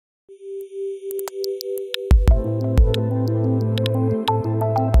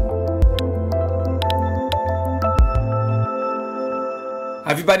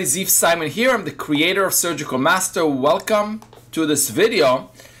Everybody, Ziv Simon here. I'm the creator of Surgical Master. Welcome to this video.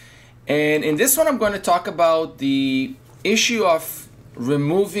 And in this one, I'm going to talk about the issue of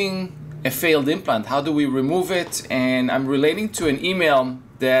removing a failed implant. How do we remove it? And I'm relating to an email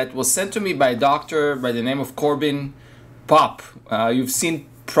that was sent to me by a doctor by the name of Corbin Pop. You've seen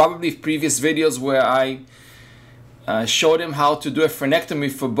probably previous videos where I showed him how to do a frenectomy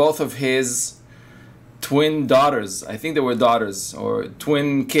for both of his twin daughters. I think they were daughters or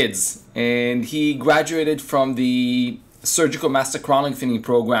twin kids, and he graduated from the Surgical Master Crown Lengthening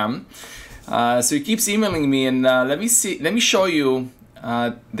program. So he keeps emailing me, and let me show you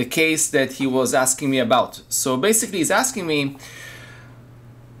the case that he was asking me about. So basically he's asking me,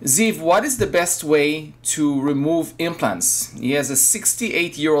 Ziv, what is the best way to remove implants? He has a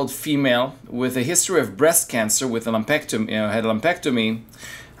 68-year-old female with a history of breast cancer with a lumpectomy, had a lumpectomy,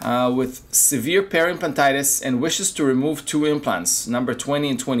 with severe peri-implantitis and wishes to remove 2 implants, number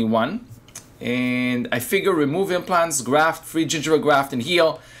 20 and 21. And I figure remove implants, graft, free gingival graft, and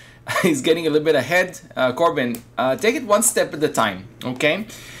heal. He's getting a little bit ahead. Corbin, take it one step at a time, okay?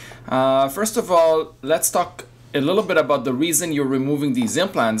 First of all, let's talk a little bit about the reason you're removing these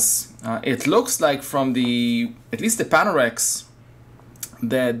implants. It looks like from at least the Panorex,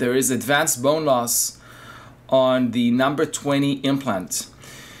 that there is advanced bone loss on the number 20 implant.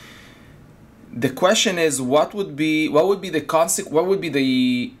 The question is, what would be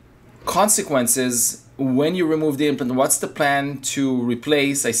the consequences when you remove the implant? What's the plan to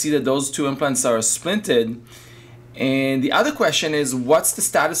replace? I see that those 2 implants are splinted. And the other question is, what's the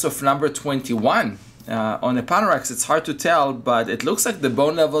status of number 21? On the Panorex, it's hard to tell, but it looks like the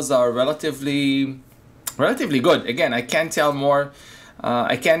bone levels are relatively good. Again, I can't tell more.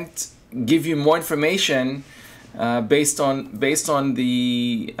 I can't give you more information based on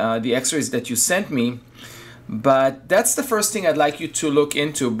the X-rays that you sent me. But that's the first thing I'd like you to look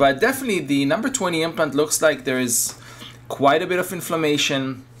into. But definitely the number 20 implant looks like there is quite a bit of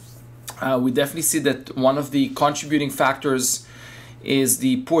inflammation. We definitely see that one of the contributing factors is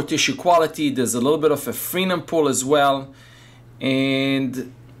the poor tissue quality. There's a little bit of a frenum pull as well.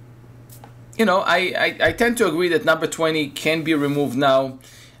 And, you know, I tend to agree that number 20 can be removed now.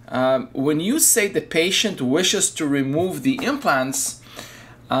 When you say the patient wishes to remove the implants,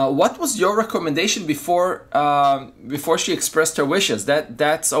 what was your recommendation before she expressed her wishes?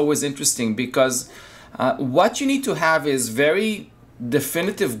 That's always interesting, because what you need to have is very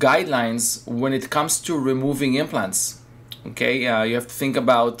definitive guidelines when it comes to removing implants. Okay, you have to think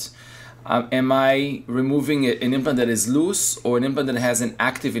about, am I removing an implant that is loose, or an implant that has an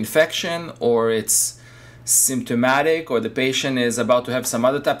active infection, or it's symptomatic, or the patient is about to have some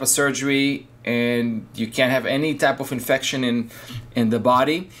other type of surgery and you can't have any type of infection in the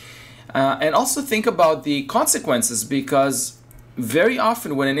body. And also think about the consequences, because very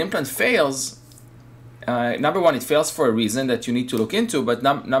often when an implant fails, number one, it fails for a reason that you need to look into, but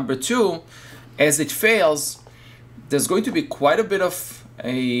number two, as it fails, there's going to be quite a bit of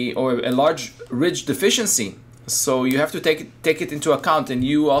a large ridge deficiency. So you have to take it into account, and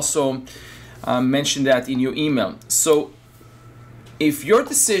you also mentioned that in your email. So if your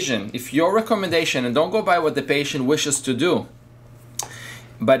decision, if your recommendation, and don't go by what the patient wishes to do,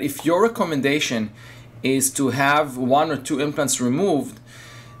 but if your recommendation is to have 1 or 2 implants removed,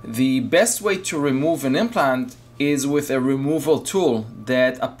 the best way to remove an implant is with a removal tool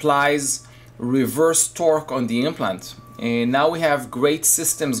that applies reverse torque on the implant. And now we have great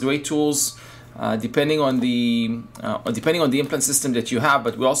systems, great tools, depending on the implant system that you have.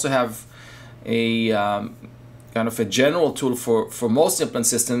 But we also have a kind of a general tool for most implant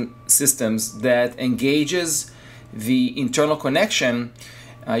systems that engages the internal connection.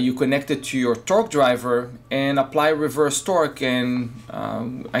 You connect it to your torque driver and apply reverse torque, and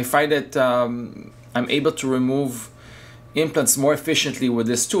I find that I'm able to remove implants more efficiently with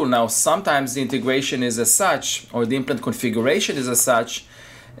this tool. Now, sometimes the integration is as such, or the implant configuration is as such,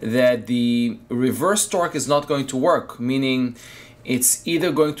 that the reverse torque is not going to work, meaning it's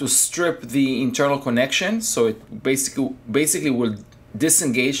either going to strip the internal connection, so it basically will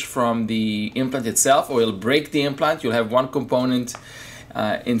disengage from the implant itself, or it'll break the implant. You'll have one component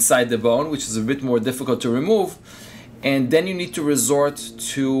inside the bone, which is a bit more difficult to remove. And then you need to resort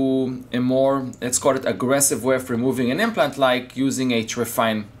to a more, let's call it, aggressive way of removing an implant, like using a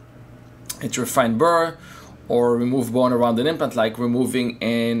trefine burr, or remove bone around an implant, like removing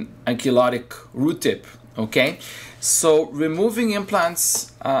an ankylosing root tip. Okay, so removing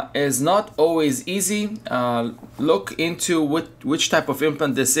implants is not always easy. Look into which type of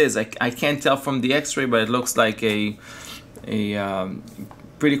implant this is. I can't tell from the X-ray, but it looks like a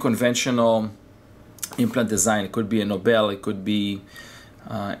pretty conventional implant design. It could be a Nobel, it could be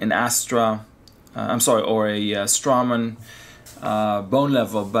an Astra, or a Straumann bone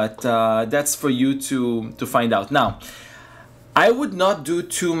level, but that's for you to find out. Now, I would not do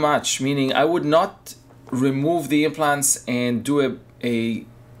too much, meaning I would not remove the implants and do a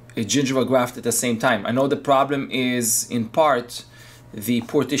gingival graft at the same time. I know the problem is in part the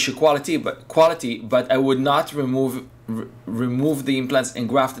poor tissue quality, but I would not remove the implants and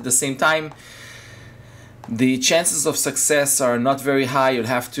graft at the same time. The chances of success are not very high. You'll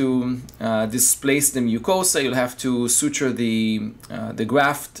have to displace the mucosa. You'll have to suture the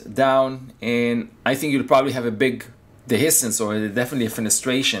graft down, and I think you'll probably have a big dehiscence or definitely a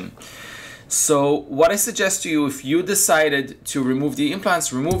fenestration. So what I suggest to you, if you decided to remove the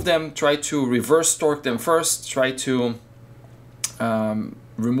implants, remove them. Try to reverse torque them first. Try to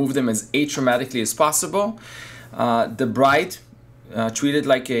remove them as atraumatically as possible. The bride, treat it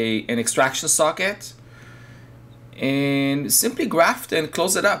like an extraction socket, and simply graft and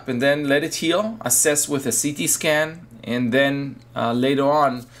close it up, and then let it heal. Assess with a CT scan, and then later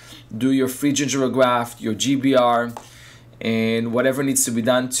on do your free gingival graft, your GBR, and whatever needs to be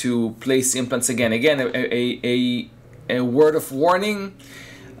done to place implants again. Again, a word of warning: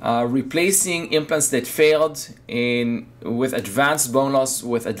 replacing implants that failed with advanced bone loss,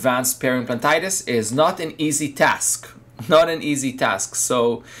 with advanced peri-implantitis, is not an easy task. Not an easy task.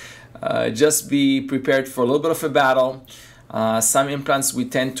 So just be prepared for a little bit of a battle. Some implants we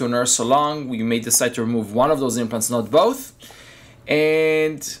tend to nurse along. We may decide to remove one of those implants, not both.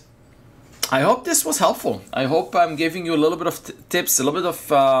 And I hope this was helpful. I hope I'm giving you a little bit of tips, a little bit of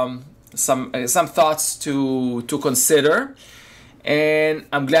some thoughts to consider. And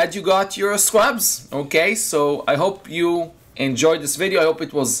I'm glad you got your scrubs. Okay, so I hope you enjoyed this video. I hope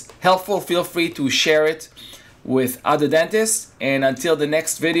it was helpful. Feel free to share it with other dentists. And until the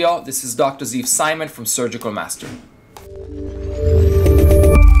next video, this is Dr. Ziv Simon from Surgical Master.